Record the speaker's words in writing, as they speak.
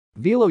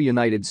Velo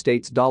United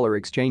States dollar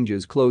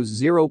exchanges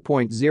close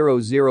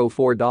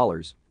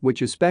 $0.004,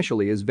 which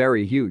especially is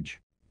very huge.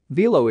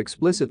 Velo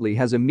explicitly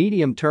has a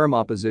medium-term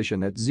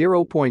opposition at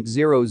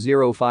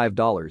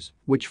 $0.005,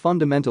 which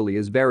fundamentally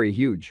is very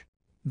huge.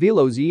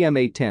 Velo's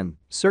EMA10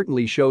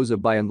 certainly shows a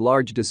by and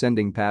large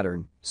descending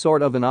pattern,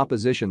 sort of an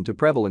opposition to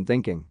prevalent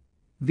thinking.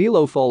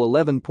 Velo fall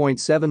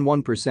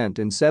 11.71%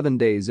 in 7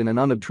 days in an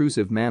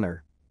unobtrusive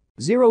manner.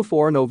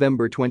 04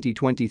 November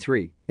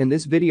 2023, in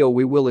this video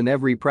we will in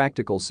every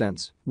practical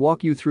sense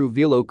walk you through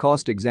Velo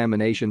cost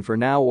examination for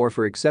now or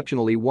for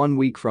exceptionally 1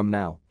 week from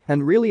now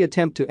and really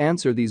attempt to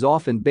answer these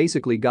often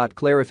basically got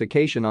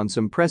clarification on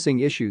some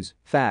pressing issues,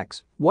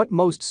 facts, what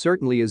most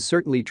certainly is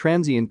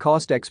transient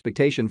cost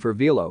expectation for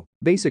Velo,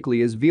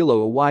 basically is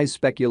Velo a wise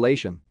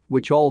speculation,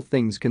 which all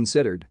things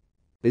considered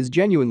is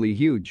genuinely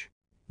huge.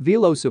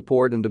 Velo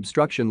support and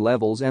obstruction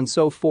levels and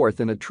so forth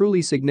in a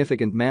truly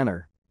significant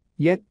manner.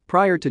 Yet,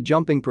 prior to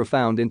jumping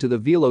profound into the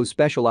Velo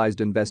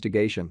specialized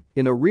investigation,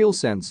 in a real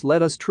sense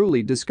let us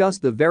truly discuss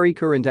the very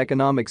current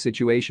economic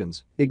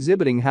situations,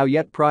 exhibiting how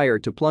yet prior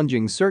to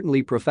plunging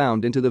certainly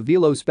profound into the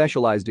Velo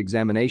specialized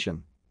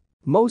examination.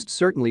 Most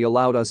certainly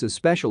allowed us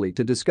especially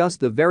to discuss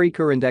the very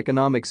current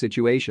economic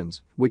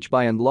situations, which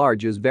by and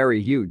large is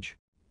very huge.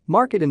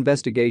 Market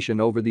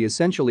investigation over the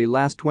essentially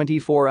last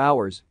 24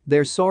 hours,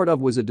 there sort of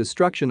was a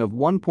destruction of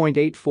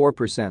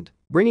 1.84%,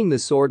 bringing the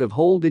sort of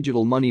whole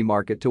digital money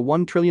market to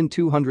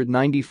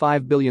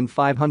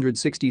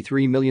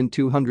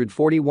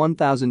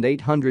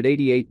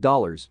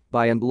 $1,295,563,241,888,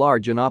 by and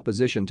large in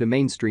opposition to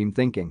mainstream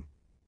thinking.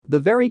 The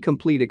very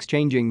complete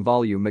exchanging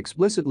volume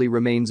explicitly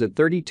remains at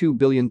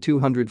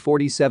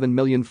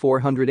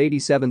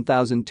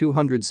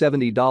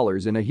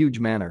 $32,247,487,270 in a huge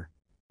manner.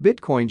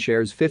 Bitcoin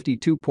shares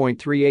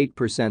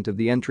 52.38% of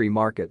the entry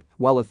market,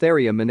 while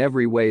Ethereum in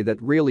every way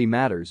that really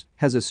matters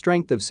has a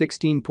strength of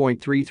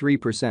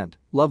 16.33%,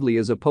 lovely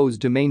as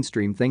opposed to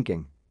mainstream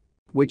thinking,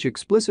 which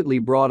explicitly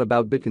brought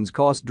about Bitcoin's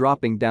cost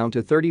dropping down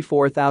to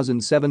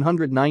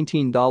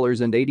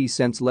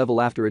 $34,719.80 level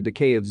after a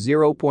decay of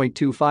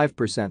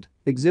 0.25%,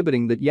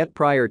 exhibiting that yet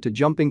prior to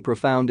jumping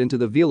profound into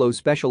the Velo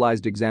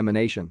specialized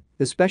examination,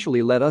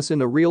 especially let us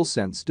in a real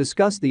sense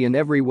discuss the in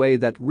every way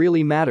that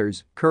really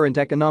matters current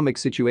economic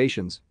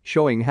situations,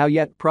 showing how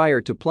yet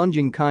prior to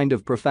plunging kind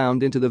of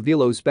profound into the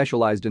Velo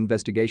specialized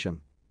investigation.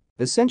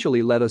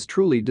 Essentially let us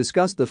truly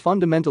discuss the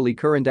fundamentally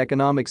current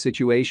economic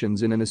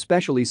situations in an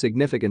especially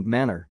significant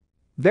manner.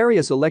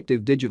 Various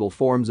elective digital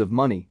forms of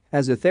money,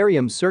 as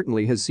Ethereum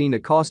certainly has seen a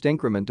cost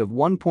increment of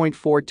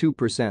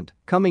 1.42%,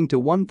 coming to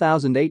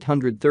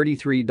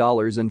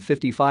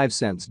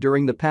 $1,833.55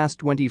 during the past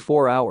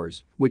 24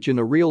 hours, which in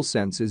a real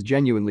sense is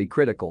genuinely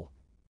critical.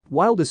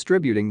 While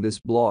distributing this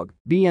blog,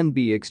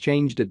 BNB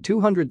exchanged at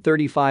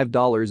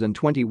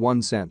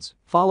 $235.21,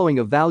 following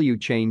a value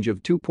change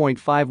of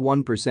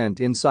 2.51%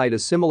 inside a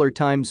similar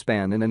time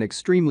span in an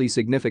extremely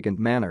significant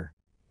manner.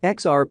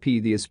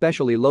 XRP, the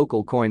especially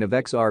local coin of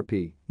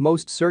XRP,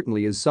 most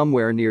certainly is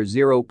somewhere near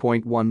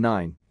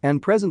 0.19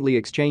 and presently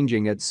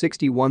exchanging at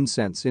 61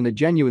 cents in a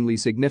genuinely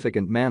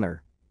significant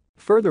manner.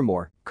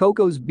 Furthermore,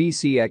 Coco's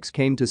BCX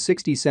came to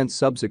 60 cents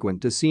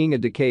subsequent to seeing a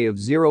decay of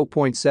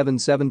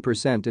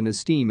 0.77% in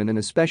esteem in an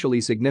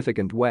especially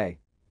significant way.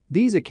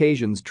 These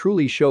occasions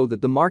truly show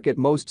that the market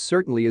most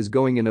certainly is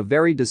going in a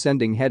very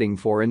descending heading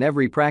for in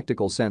every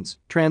practical sense,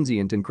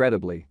 transient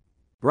incredibly.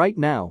 Right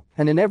now,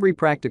 and in every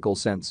practical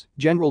sense,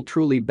 general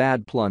truly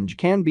bad plunge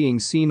can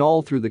being seen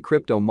all through the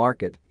crypto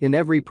market, in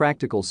every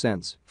practical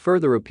sense,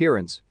 further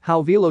appearance,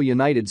 how Velo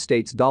United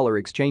States dollar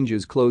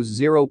exchanges close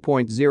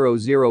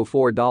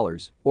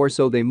 $0.004, or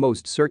so they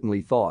most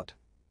certainly thought.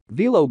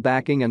 Velo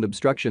backing and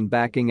obstruction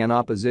backing and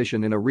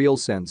opposition in a real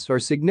sense are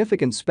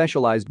significant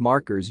specialized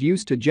markers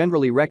used to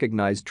generally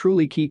recognize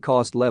truly key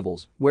cost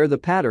levels where the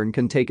pattern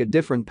can take a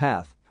different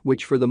path,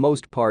 which for the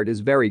most part is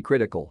very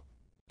critical.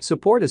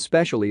 Support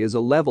especially is a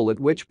level at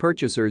which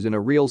purchasers in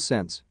a real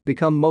sense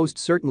become most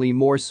certainly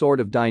more sort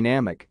of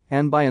dynamic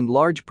and by and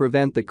large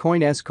prevent the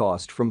coin's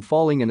cost from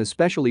falling and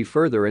especially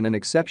further in an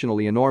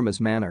exceptionally enormous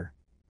manner.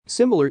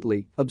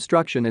 Similarly,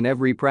 obstruction in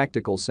every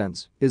practical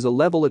sense is a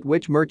level at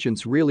which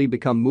merchants really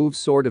become moves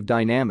sort of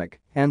dynamic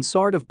and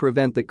sort of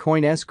prevent the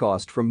coin's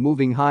cost from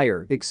moving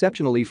higher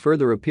exceptionally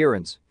further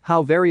appearance,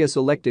 how various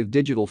elective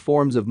digital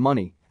forms of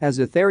money, as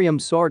Ethereum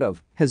sort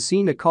of, has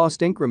seen a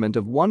cost increment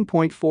of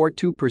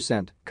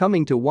 1.42%,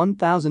 coming to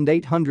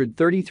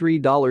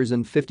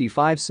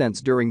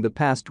 $1,833.55 during the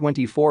past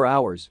 24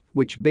 hours,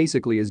 which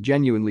basically is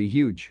genuinely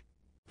huge.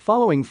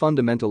 Following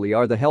fundamentally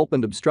are the help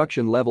and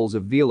obstruction levels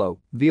of Velo,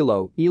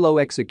 ELO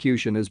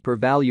execution as per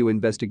value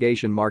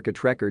investigation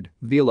market record,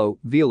 Velo,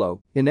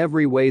 in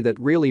every way that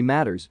really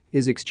matters,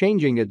 is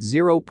exchanging at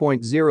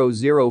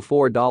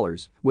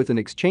 $0.004 with an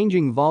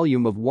exchanging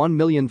volume of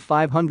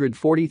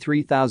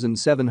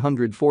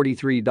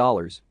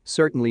 $1,543,743,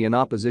 certainly in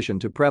opposition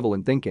to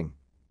prevalent thinking.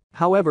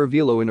 However,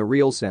 Velo in a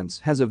real sense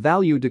has a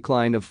value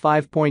decline of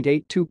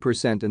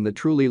 5.82% in the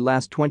truly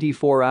last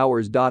 24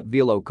 hours.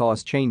 Velo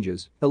cost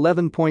changes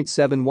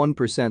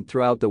 11.71%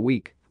 throughout the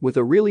week, with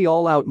a really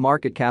all-out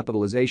market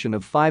capitalization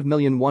of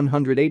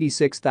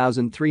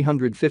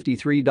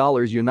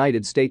 $5,186,353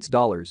 United States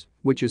dollars,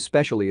 which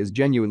especially is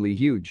genuinely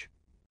huge.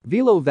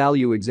 Velo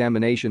Value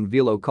Examination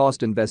Velo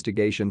Cost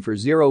Investigation for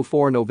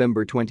 04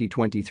 November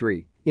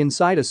 2023,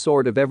 inside a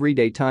sort of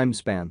everyday time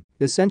span,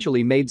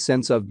 essentially made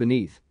sense of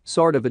beneath,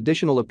 sort of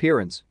additional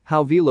appearance,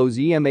 how Velo's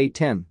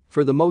EMA10,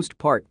 for the most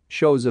part,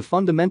 shows a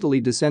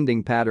fundamentally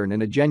descending pattern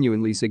in a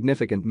genuinely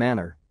significant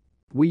manner.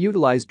 We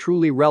utilize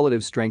truly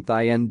relative strength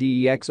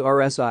index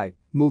RSI,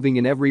 moving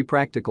in every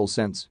practical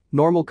sense,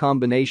 normal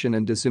combination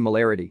and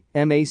dissimilarity,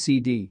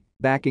 MACD,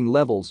 backing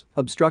levels,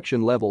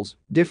 obstruction levels,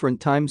 different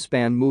time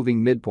span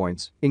moving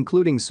midpoints,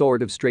 including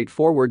sort of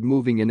straightforward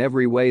moving in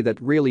every way that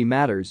really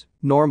matters,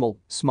 normal,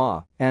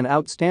 SMA, and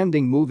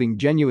outstanding moving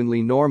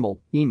genuinely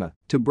normal, EMA,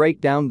 to break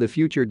down the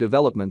future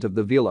development of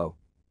the Velo.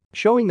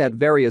 Showing that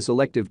various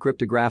elective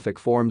cryptographic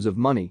forms of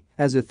money,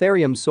 as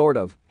Ethereum sort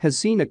of, has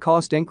seen a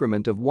cost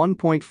increment of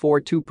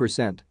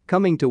 1.42%,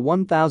 coming to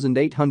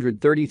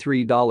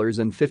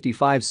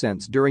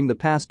 $1,833.55 during the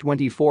past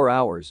 24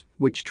 hours,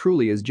 which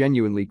truly is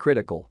genuinely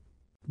critical.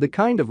 The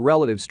kind of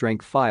relative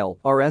strength file,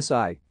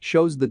 RSI,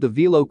 shows that the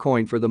Velo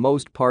coin for the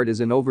most part is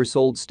in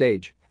oversold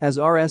stage, as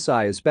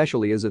RSI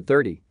especially is at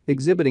 30,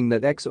 exhibiting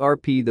that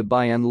XRP, the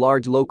by and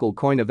large local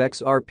coin of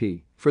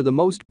XRP, for the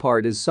most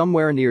part is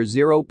somewhere near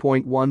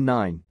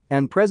 0.19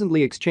 and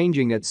presently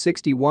exchanging at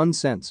 61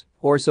 cents,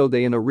 or so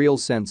they in a real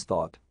sense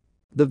thought.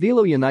 The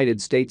Velo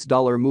United States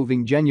dollar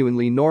moving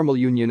genuinely normal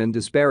union and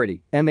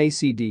disparity,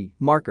 MACD,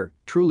 marker,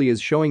 truly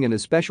is showing an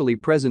especially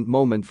present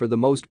moment for the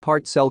most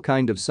part sell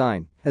kind of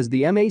sign, as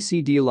the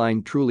MACD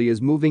line truly is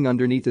moving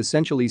underneath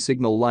essentially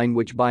signal line,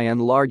 which by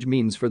and large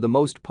means for the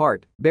most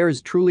part,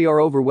 bears truly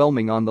are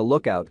overwhelming on the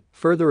lookout.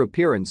 Further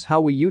appearance how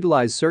we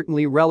utilize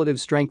certainly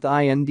relative strength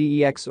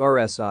index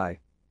RSI.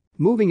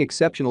 Moving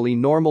exceptionally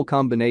normal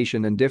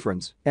combination and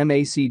difference,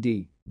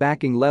 MACD.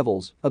 Backing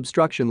levels,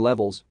 obstruction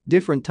levels,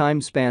 different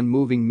time span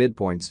moving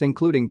midpoints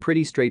including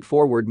pretty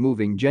straightforward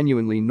moving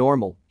genuinely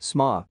normal,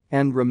 SMA,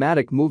 and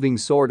dramatic moving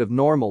sort of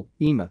normal,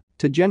 EMA,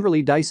 to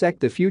generally dissect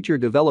the future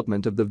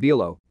development of the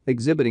Velo,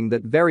 exhibiting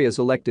that various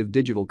elective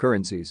digital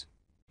currencies.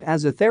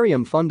 As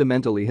Ethereum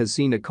fundamentally has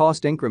seen a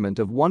cost increment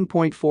of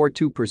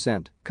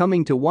 1.42%,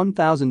 coming to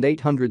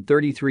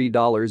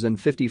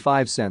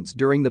 $1,833.55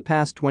 during the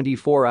past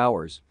 24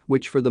 hours,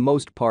 which for the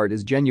most part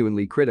is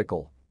genuinely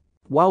critical.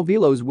 While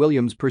Velo's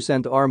Williams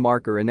 %R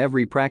marker in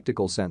every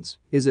practical sense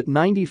is at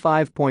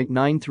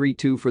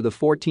 95.932 for the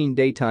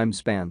 14-day time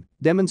span,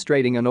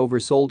 demonstrating an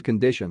oversold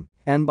condition,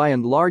 and by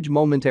and large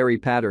momentary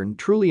pattern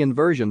truly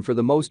inversion for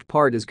the most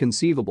part is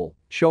conceivable,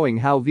 showing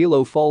how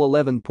Velo fall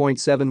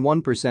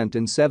 11.71%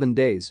 in 7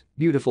 days,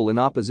 beautiful in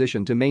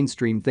opposition to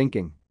mainstream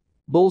thinking.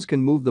 Bulls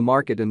can move the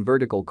market in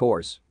vertical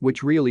course,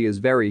 which really is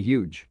very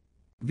huge.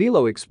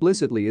 Velo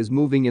explicitly is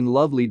moving in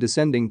lovely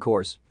descending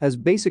course, as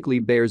basically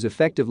bears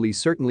effectively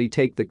certainly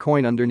take the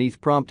coin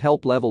underneath prompt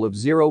help level of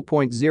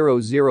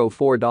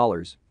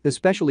 $0.004,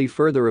 especially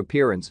further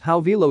appearance how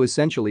Velo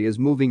essentially is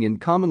moving in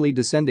commonly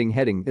descending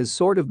heading is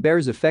sort of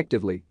bears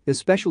effectively,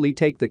 especially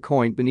take the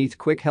coin beneath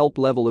quick help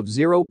level of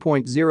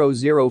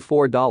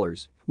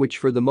 $0.004, which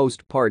for the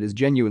most part is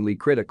genuinely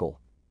critical.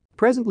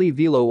 Presently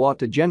Velo ought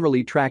to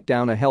generally track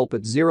down a help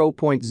at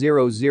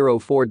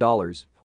 $0.004,